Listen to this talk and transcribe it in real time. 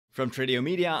From Tradio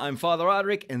Media, I'm Father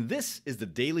Roderick, and this is the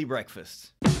Daily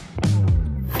Breakfast.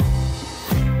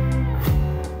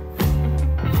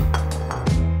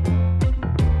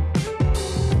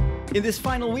 In this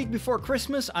final week before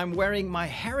Christmas, I'm wearing my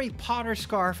Harry Potter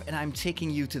scarf and I'm taking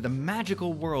you to the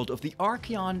magical world of the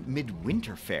Archeon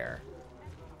Midwinter Fair.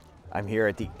 I'm here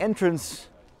at the entrance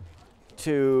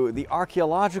to the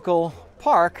archaeological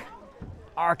park,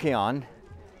 Archeon,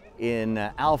 in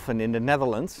Alphen in the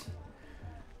Netherlands.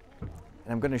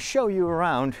 And I'm going to show you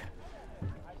around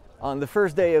on the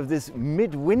first day of this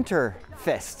Midwinter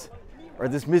Fest, or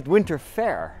this Midwinter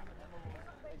Fair.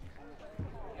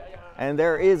 And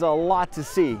there is a lot to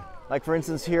see. Like, for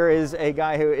instance, here is a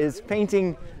guy who is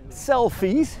painting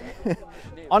selfies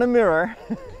on a mirror.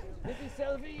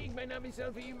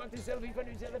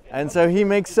 And so he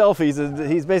makes selfies,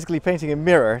 and he's basically painting a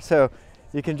mirror. So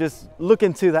you can just look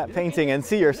into that painting and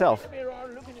see yourself.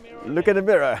 Look in the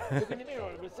mirror. Look in the mirror.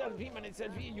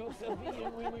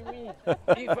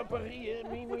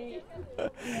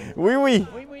 Oui,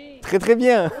 oui. Très, très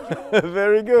bien.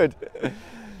 Very good.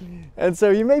 And so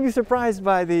you may be surprised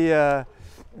by the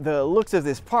looks of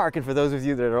this park. And for those of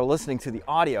you that are listening to the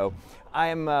audio,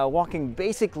 I'm walking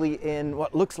basically in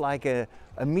what looks like a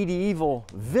medieval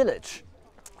village.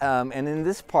 And in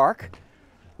this park,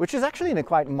 which is actually in a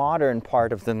quite modern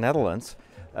part of the Netherlands,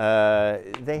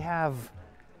 they have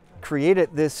created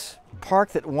this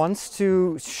park that wants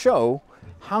to show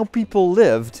how people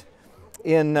lived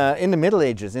in the Middle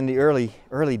Ages, in the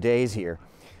early days here.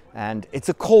 And it's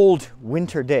a cold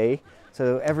winter day,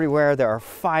 so everywhere there are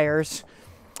fires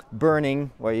burning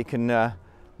where you can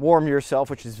warm yourself,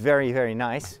 which is very, very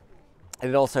nice. And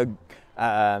it also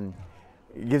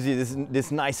gives you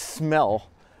this nice smell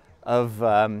of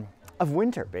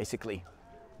winter, basically.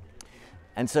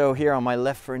 And so here on my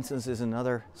left, for instance, is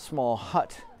another small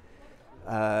hut,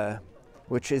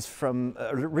 which is from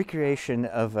a recreation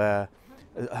of a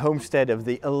homestead of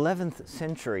the 11th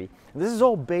century. And this is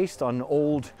all based on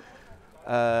old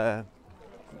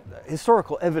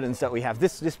historical evidence that we have.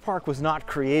 This park was not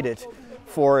created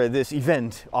for this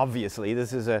event, obviously.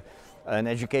 This is an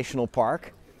educational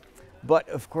park. But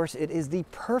of course, it is the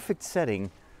perfect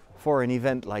setting for an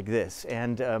event like this.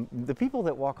 And the people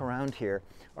that walk around here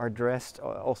are dressed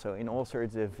also in all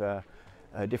sorts of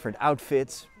different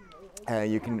outfits.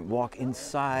 You can walk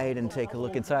inside and take a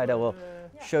look inside. I will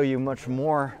show you much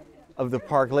more of the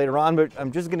park later on, but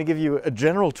I'm just going to give you a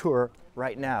general tour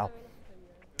right now.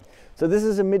 So this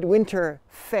is a Midwinter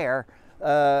Fair.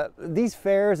 These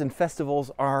fairs and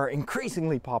festivals are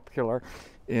increasingly popular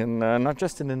in not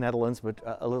just in the Netherlands, but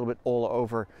a little bit all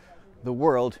over the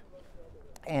world.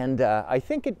 And I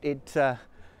think it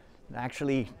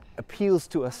actually appeals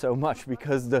to us so much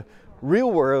because the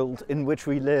real world in which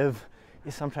we live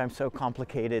is sometimes so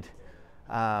complicated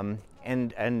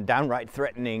and downright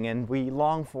threatening, and we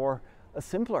long for a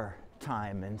simpler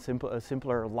time and a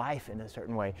simpler life in a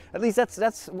certain way. At least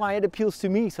that's why it appeals to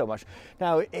me so much.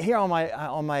 Now here on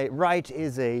my right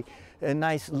is a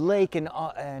nice lake,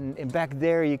 and back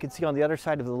there you can see on the other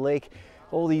side of the lake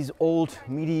all these old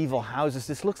medieval houses.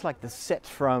 This looks like the set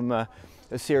from a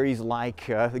series like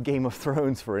the Game of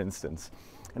Thrones, for instance.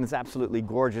 And it's absolutely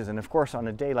gorgeous. And of course, on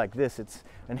a day like this, it's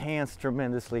enhanced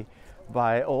tremendously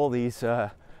by all these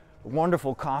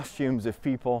wonderful costumes of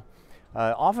people,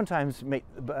 oftentimes made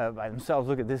by themselves.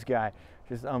 Look at this guy,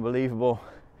 just unbelievable.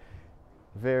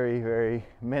 Very, very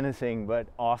menacing, but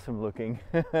awesome looking.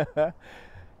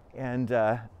 And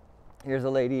here's a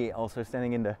lady also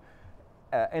standing in the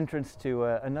entrance to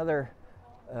another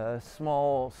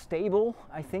small stable,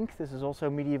 I think. This is also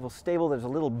a medieval stable. There's a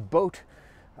little boat.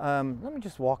 Let me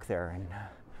just walk there and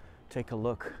take a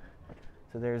look.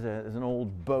 So there's an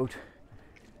old boat,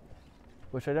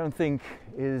 which I don't think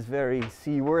is very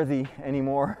seaworthy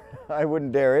anymore. I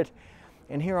wouldn't dare it.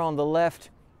 And here on the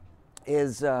left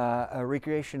is a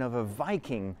recreation of a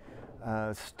Viking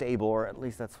stable, or at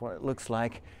least that's what it looks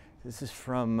like. This is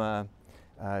from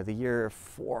the year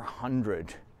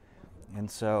 400. And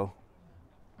so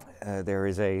there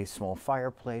is a small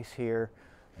fireplace here,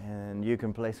 and you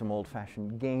can play some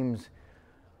old-fashioned games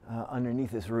underneath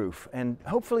this roof. And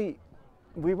hopefully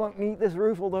we won't need this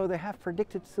roof, although they have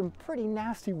predicted some pretty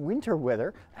nasty winter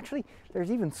weather. Actually,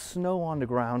 there's even snow on the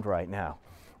ground right now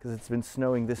because it's been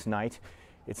snowing this night.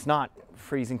 It's not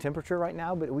freezing temperature right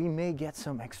now, but we may get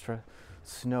some extra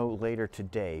snow later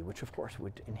today, which of course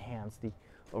would enhance the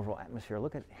overall atmosphere.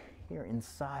 Look at here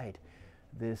inside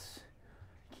this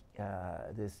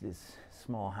this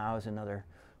small house, another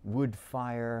wood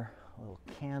fire, little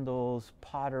candles,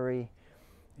 pottery.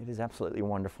 It is absolutely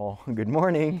wonderful. Good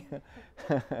morning.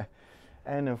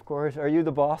 And of course, are you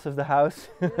the boss of the house?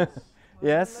 Yes.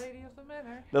 Yes? The lady of the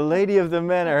manor. The lady of the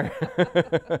manor.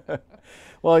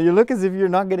 Well, you look as if you're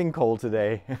not getting cold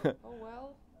today. Oh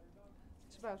well,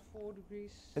 it's about 4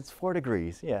 degrees It's 4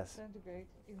 degrees, yes. centigrade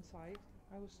inside.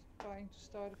 I was trying to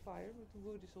start a fire, but the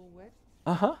wood is all wet,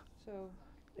 Uh-huh. so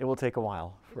It will take a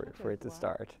while It will for take it to a while.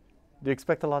 start. Do you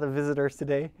expect a lot of visitors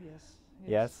today? yes.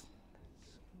 Yes?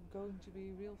 It's going to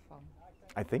be real fun.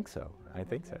 I think so. I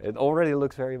think so. It already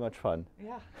looks very much fun.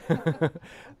 Yeah.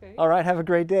 Okay. All right, have a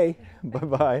great day.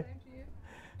 Bye-bye. Same to you.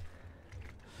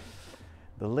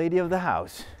 The lady of the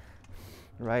house,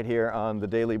 right here on the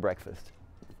daily breakfast.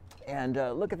 And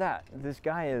look at that. This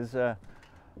guy is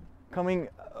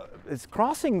is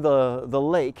crossing the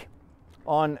lake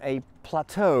on a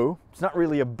plateau. It's not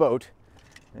really a boat.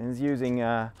 And he's using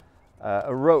a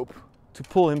rope to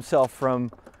pull himself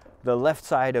from the left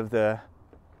side of the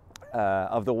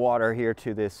water here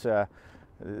to this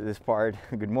this part.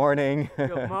 Good morning.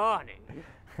 Good morning.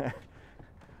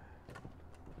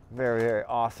 Very, very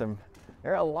awesome.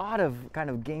 There are a lot of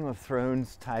kind of Game of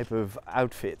Thrones type of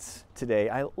outfits today.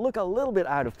 I look a little bit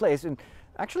out of place, and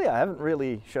actually I haven't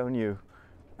really shown you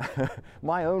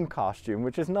my own costume,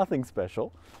 which is nothing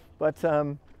special. But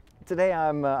today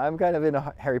I'm kind of in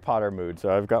a Harry Potter mood,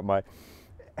 so I've got my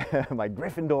my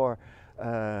Gryffindor.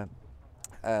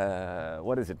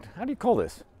 What is it? How do you call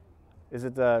this? Is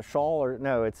it a shawl or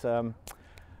no? It's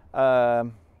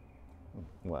well,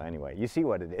 anyway, you see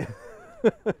what it is.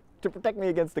 To protect me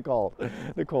against the cold.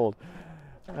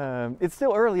 It's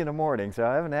still early in the morning, so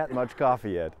I haven't had much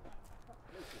coffee yet.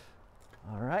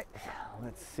 All right,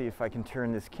 let's see if I can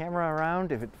turn this camera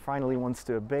around, if it finally wants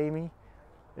to obey me.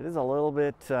 It is a little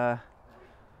bit, it's a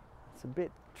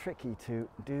bit tricky to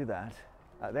do that.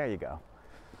 There you go.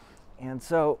 And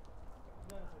so,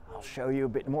 I'll show you a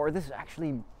bit more. This is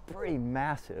actually pretty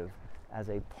massive as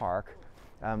a park.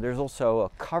 There's also a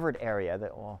covered area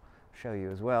that will show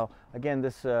you as well. Again,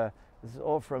 this is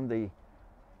all from the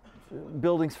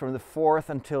buildings from the 4th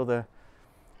until the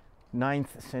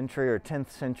 9th century or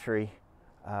 10th century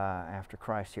after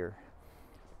Christ here.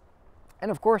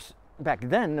 And of course, back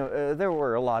then there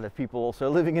were a lot of people also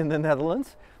living in the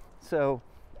Netherlands. So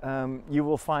you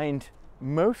will find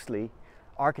mostly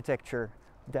architecture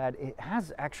that it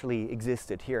has actually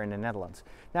existed here in the Netherlands.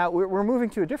 Now we're moving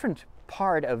to a different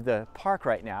part of the park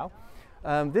right now.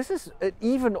 This is an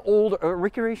even older, a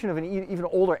recreation of an even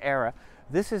older era.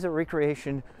 This is a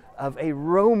recreation of a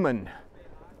Roman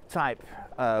type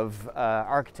of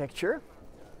architecture.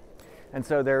 And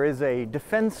so there is a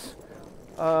defense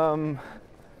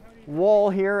wall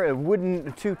here, a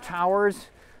wooden 2 towers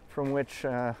from which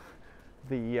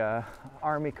the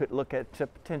army could look at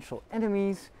potential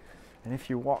enemies. And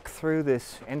if you walk through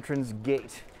this entrance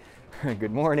gate,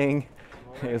 good morning,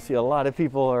 you'll see a lot of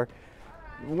people are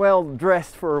well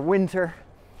dressed for winter.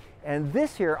 And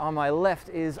this here on my left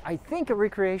is, I think, a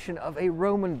recreation of a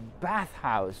Roman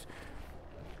bathhouse.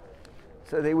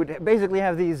 So they would basically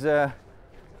have these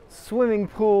swimming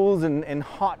pools and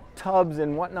hot tubs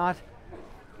and whatnot.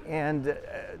 And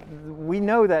we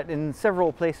know that in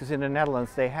several places in the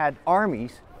Netherlands they had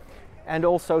armies and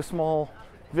also small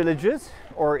villages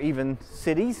or even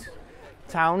cities,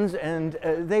 towns, and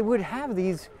they would have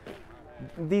these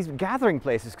gathering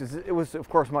places, because it was of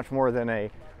course much more than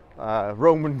a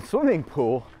Roman swimming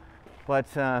pool, but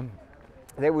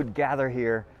they would gather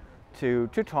here to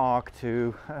talk,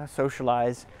 to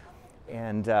socialize,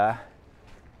 and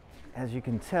as you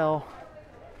can tell,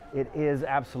 it is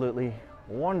absolutely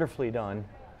wonderfully done.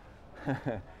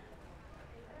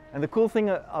 And the cool thing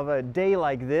of a day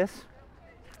like this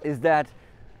is that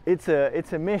it's a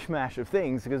mishmash of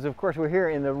things, because of course we're here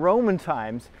in the Roman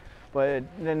times, but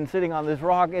then sitting on this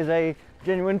rock is a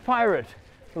genuine pirate.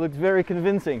 It looks very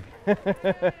convincing.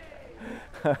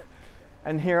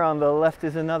 And here on the left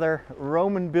is another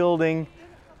Roman building,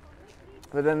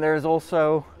 but then there's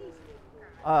also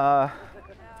a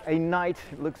knight.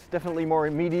 It looks definitely more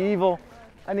medieval,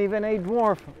 and even a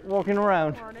dwarf walking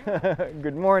around.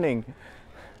 Good morning.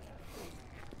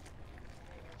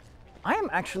 I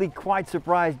am actually quite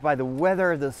surprised by the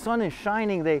weather. The sun is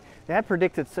shining. They had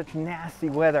predicted such nasty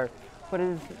weather, but it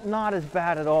is not as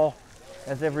bad at all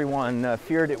as everyone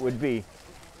feared it would be.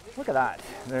 Look at that.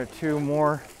 There are 2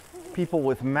 more people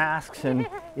with masks and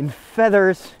in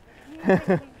feathers.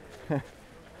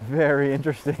 Very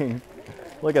interesting.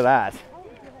 Look at that.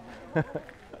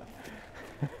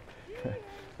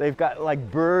 They've got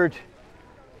like bird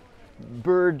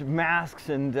masks,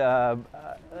 and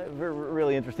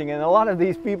really interesting. And a lot of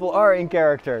these people are in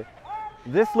character.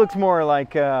 This looks more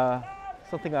like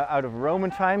something out of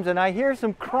Roman times, and I hear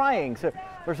some crying,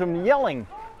 or some yelling.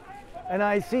 And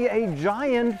I see a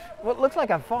giant, what looks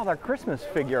like a Father Christmas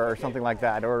figure or something like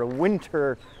that, or a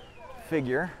winter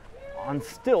figure on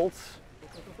stilts.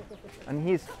 And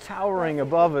he's towering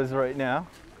above us right now.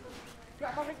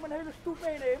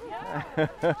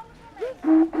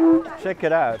 Check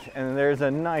it out. And there's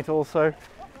a knight also.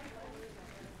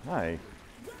 Hi.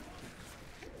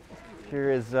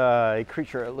 Here is a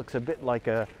creature that looks a bit like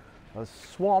a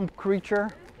swamp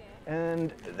creature.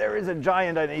 And there is a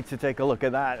giant. I need to take a look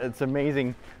at that. It's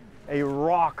amazing. A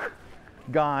rock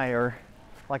guy, or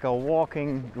like a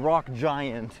walking rock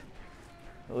giant.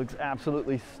 It looks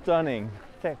absolutely stunning.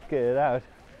 Check it out.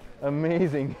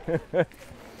 Amazing.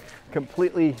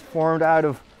 Completely formed out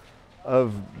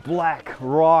of black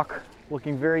rock,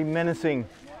 looking very menacing.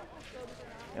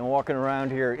 And walking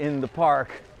around here in the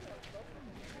park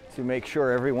to make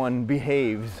sure everyone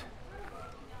behaves.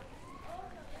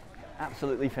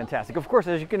 Absolutely fantastic. Of course,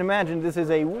 as you can imagine, this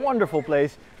is a wonderful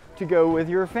place to go with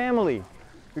your family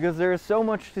because there is so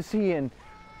much to see, and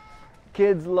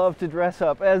kids love to dress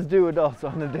up, as do adults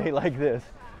on a day like this.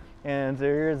 And so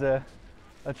here's a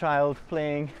child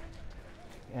playing,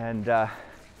 and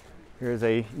here's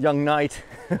a young knight.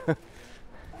 And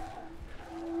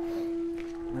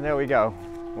there we go.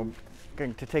 We're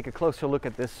going to take a closer look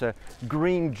at this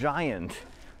green giant.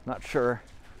 Not sure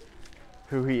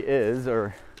who he is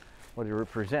or what he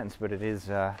represents, but it is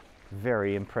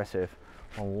very impressive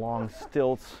on long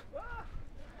stilts.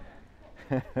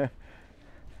 And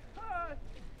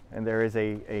there is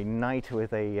a knight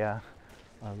with a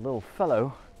little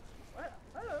fellow,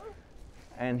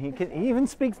 and he even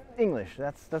speaks English.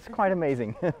 That's quite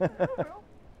amazing.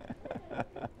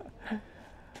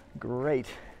 Great.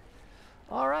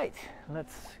 All right,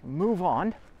 let's move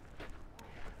on.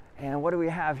 And what do we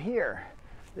have here?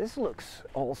 This looks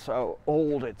also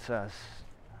old. It's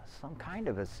some kind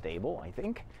of a stable, I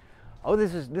think. Oh,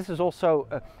 this is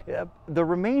also the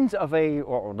remains of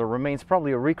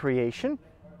probably a recreation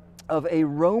of a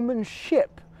Roman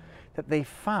ship that they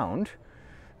found.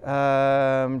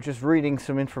 Just reading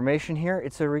some information here.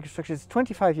 It's a reconstruction. It's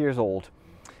 25 years old,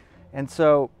 and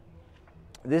so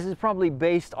this is probably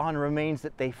based on remains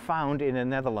that they found in the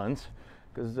Netherlands,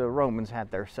 because the Romans had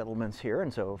their settlements here,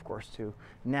 and so of course to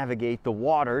navigate the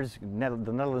waters, the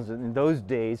Netherlands in those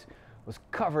days was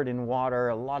covered in water.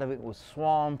 A lot of it was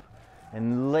swamp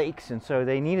and lakes, and so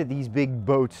they needed these big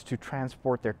boats to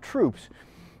transport their troops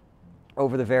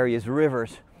over the various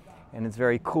rivers. And it's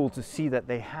very cool to see that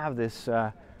they have this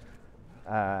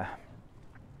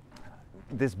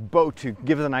this boat to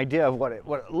give us an idea of what it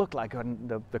looked like,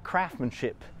 on the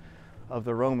craftsmanship of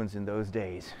the Romans in those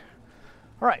days.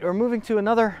 All right, we're moving to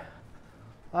another,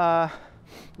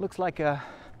 looks like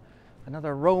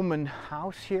another Roman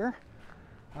house here,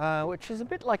 which is a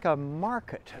bit like a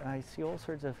market. I see all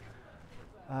sorts of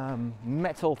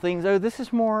metal things. Oh, this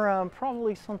is more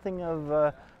probably something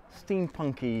of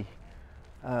steampunky,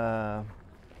 the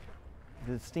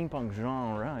steampunk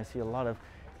genre. I see a lot of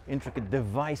intricate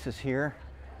devices here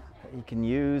that you can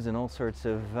use, and all sorts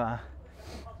of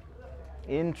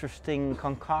interesting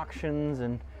concoctions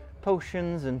and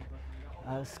potions, and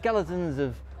skeletons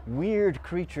of weird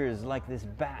creatures like this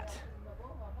bat.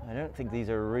 I don't think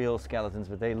these are real skeletons,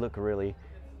 but they look really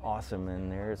awesome.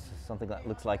 And there's something that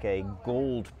looks like a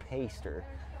gold paste, or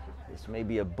this may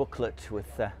be a booklet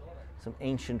with some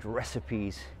ancient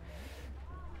recipes.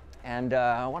 And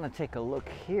I want to take a look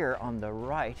here on the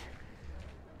right.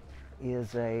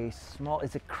 It's a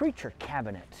creature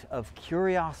cabinet of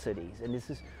curiosities, and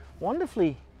this is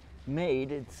wonderfully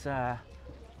made. It's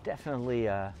definitely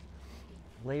a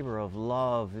labor of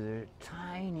love. They're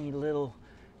tiny little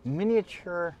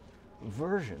miniature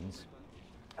versions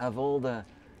of all the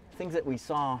things that we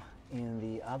saw in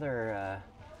the other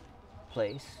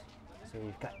place. So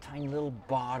you've got tiny little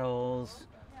bottles.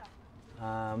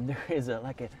 There is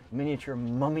like a miniature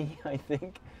mummy, I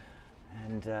think,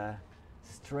 and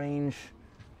strange,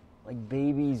 like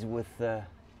babies with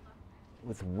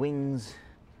wings.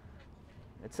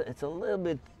 It's a little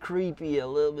bit creepy, a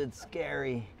little bit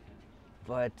scary,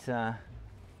 but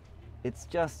it's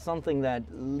just something that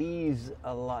leaves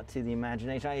a lot to the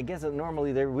imagination. I guess that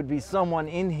normally there would be someone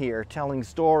in here telling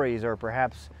stories, or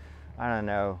perhaps, I don't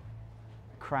know,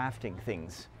 crafting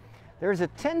things. There's a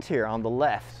tent here on the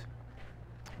left.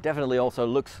 Definitely also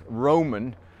looks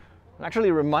Roman. It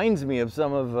actually reminds me of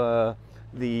some of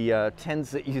the tents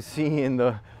that you see in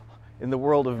the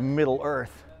world of Middle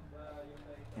Earth.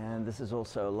 And this is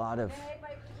also a lot of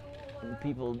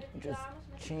people just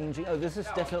changing. Oh, this is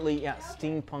definitely, yeah,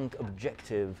 steampunk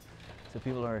objective. So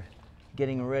people are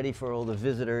getting ready for all the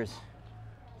visitors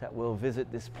that will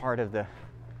visit this part of the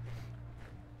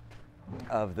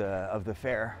of the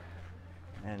fair.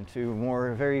 And two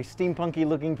more very steampunky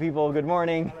looking people. Good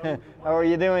morning. How are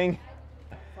you doing?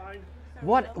 Fine.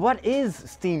 What is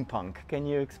steampunk? Can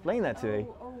you explain that to me?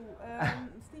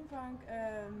 Steampunk,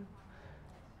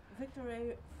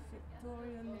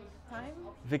 Victorian time.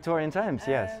 Victorian times,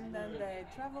 yes. And then they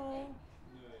travel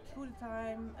through the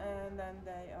time, and then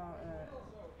they are.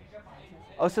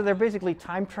 Oh, so they're basically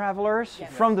time travelers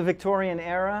Yes. from the Victorian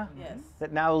era Yes.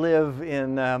 that now live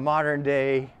in modern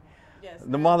day. Yes.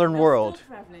 The modern they're world. Still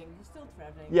traveling. Still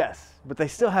traveling. Yes, but they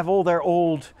still have all their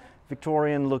old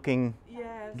Victorian looking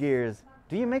Yes. gears.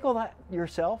 Do you make all that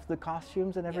yourself, the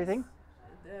costumes and everything?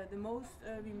 Yes. The most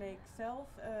we make self.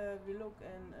 We look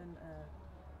in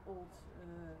old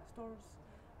stores.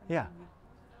 Yeah.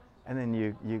 And then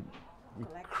you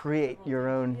collect create your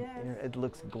own. Yes. It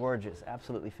looks gorgeous,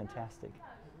 absolutely fantastic.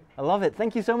 I love it.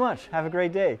 Thank you so much. Have a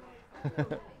great day.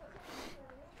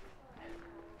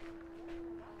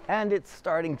 And it's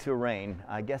starting to rain.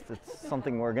 I guess it's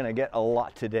something we're going to get a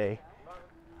lot today.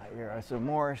 Here are some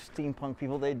more steampunk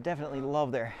people. They definitely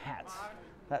love their hats.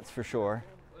 That's for sure.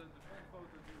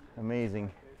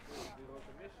 Amazing.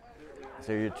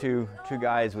 So you're two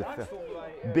guys with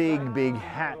big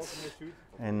hats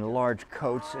and large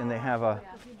coats, and they have a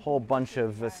whole bunch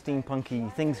of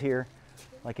steampunky things here,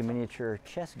 like a miniature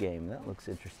chess game. That looks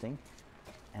interesting.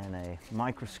 And a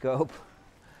microscope.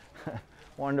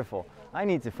 Wonderful. I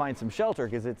need to find some shelter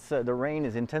because it's the rain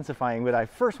is intensifying, but I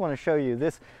first want to show you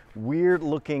this weird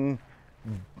looking,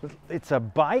 it's a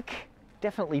bike,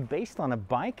 definitely based on a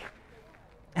bike,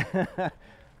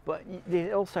 but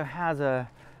it also has a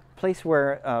place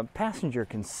where a passenger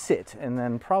can sit, and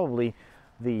then probably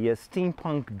the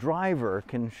steampunk driver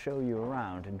can show you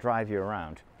around and drive you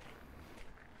around.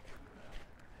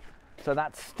 So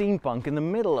that's steampunk. In the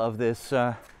middle of this,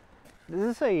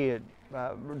 this is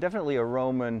definitely a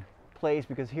Roman place,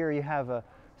 because here you have a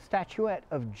statuette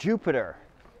of Jupiter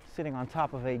sitting on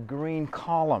top of a green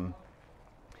column.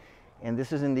 And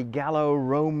this is in the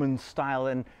Gallo-Roman style,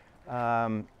 and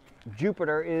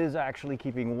Jupiter is actually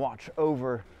keeping watch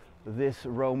over this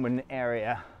Roman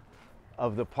area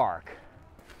of the park.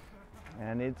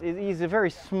 And he's a very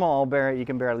small, you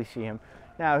can barely see him.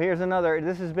 Now here's another,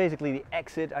 this is basically the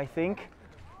exit, I think.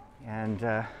 And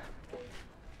a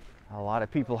lot of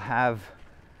people have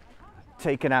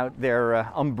taken out their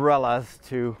umbrellas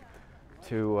to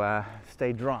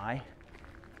stay dry.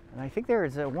 And I think there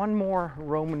is one more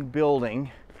Roman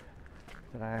building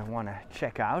that I want to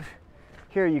check out.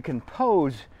 Here you can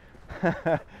pose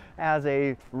as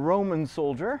a Roman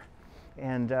soldier,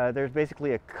 and there's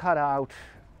basically a cutout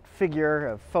figure,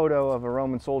 a photo of a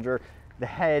Roman soldier. The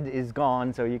head is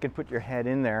gone, so you can put your head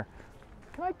in there.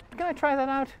 Can I try that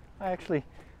out?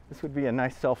 This would be a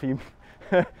nice selfie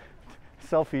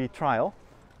selfie trial.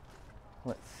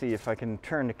 Let's see if I can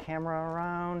turn the camera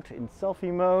around in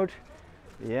selfie mode.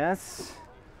 Yes,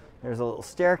 there's a little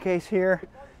staircase here,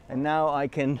 and now I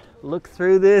can look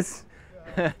through this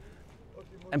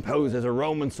and pose as a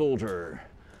Roman soldier.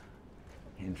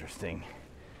 Interesting.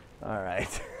 All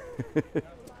right.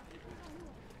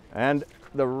 And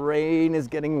the rain is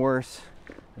getting worse,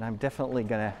 and I'm definitely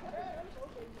gonna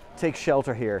take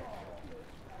shelter here.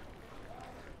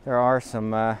 There are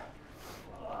some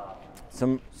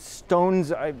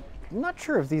stones. I'm not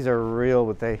sure if these are real,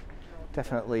 but they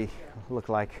definitely look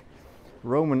like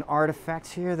Roman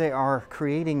artifacts here. They are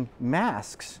creating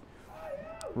masks,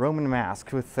 Roman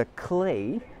masks with the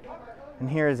clay. And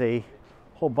here is a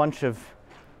whole bunch of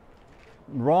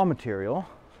raw material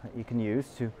that you can use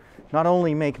to not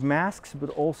only make masks, but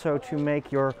also to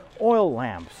make your oil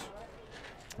lamps.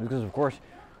 Because of course,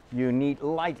 you need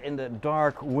light in the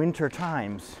dark winter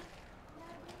times.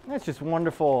 That's just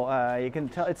wonderful. You can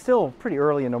tell it's still pretty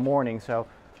early in the morning, so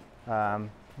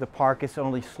the park is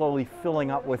only slowly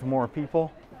filling up with more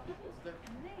people.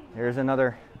 There's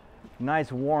another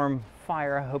nice warm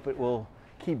fire. I hope it will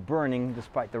keep burning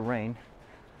despite the rain.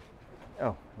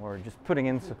 Oh, we're just putting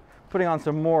on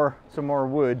some more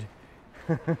wood.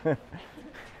 And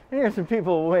here's some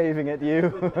people waving at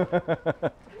you.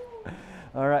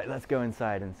 All right, let's go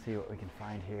inside and see what we can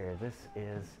find here. This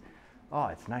is, oh,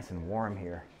 it's nice and warm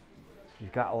here.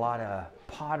 You've got a lot of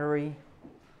pottery,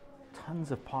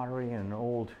 tons of pottery and an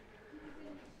old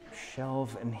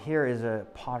shelf. And here is a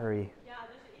pottery.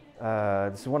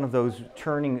 This is one of those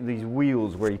turning these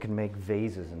wheels where you can make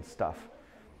vases and stuff.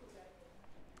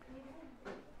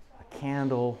 A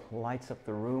candle lights up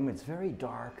the room. It's very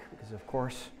dark because, of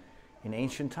course, in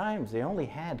ancient times they only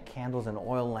had candles and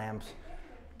oil lamps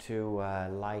to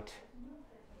light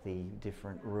the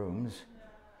different rooms.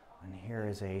 And here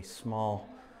is a small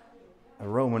a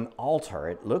Roman altar,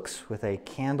 it looks, with a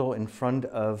candle in front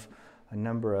of a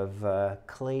number of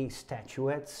clay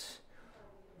statuettes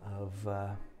of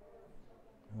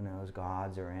who knows,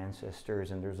 gods or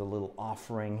ancestors, and there's a little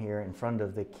offering here in front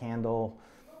of the candle.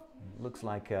 It looks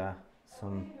like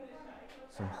some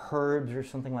herbs or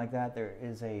something like that. There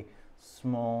is a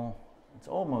small, it's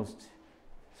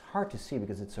hard to see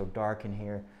because it's so dark in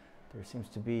here. There seems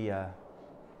to be a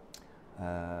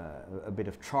bit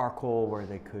of charcoal where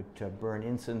they could burn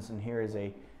incense, and here is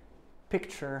a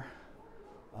picture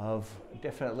of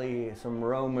definitely some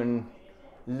Roman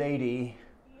lady.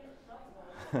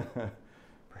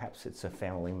 Perhaps it's a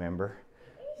family member.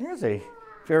 Here's a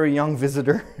very young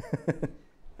visitor.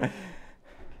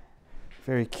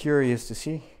 Very curious to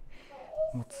see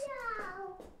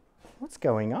what's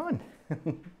going on.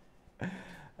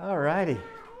 Alrighty.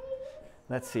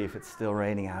 Let's see if it's still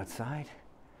raining outside.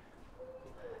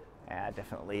 Yeah, it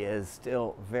definitely is.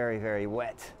 Still very, very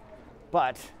wet.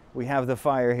 But we have the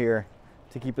fire here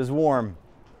to keep us warm.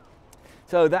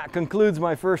 So that concludes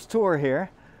my first tour here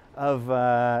of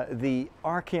the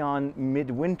Archeon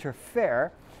Midwinter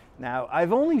Fair. Now,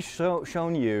 I've only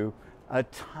shown you a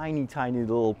tiny, tiny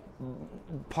little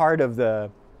part of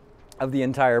the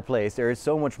entire place. There is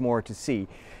so much more to see.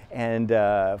 And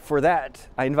for that,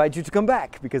 I invite you to come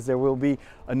back, because there will be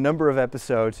a number of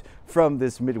episodes from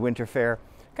this Midwinter Fair.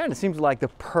 Kind of seems like the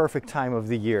perfect time of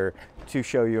the year to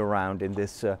show you around in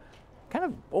this kind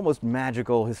of almost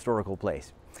magical historical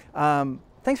place.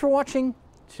 Thanks for watching.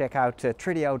 Check out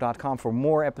Tridio.com for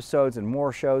more episodes and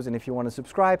more shows. And if you want to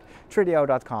subscribe,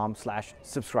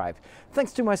 Tridio.com/subscribe.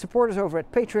 Thanks to my supporters over at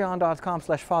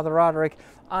Patreon.com/Father Roderick.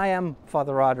 I am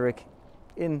Father Roderick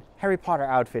in Harry Potter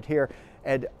outfit here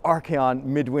at Archeon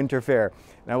Midwinter Fair.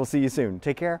 And I will see you soon.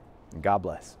 Take care and God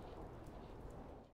bless.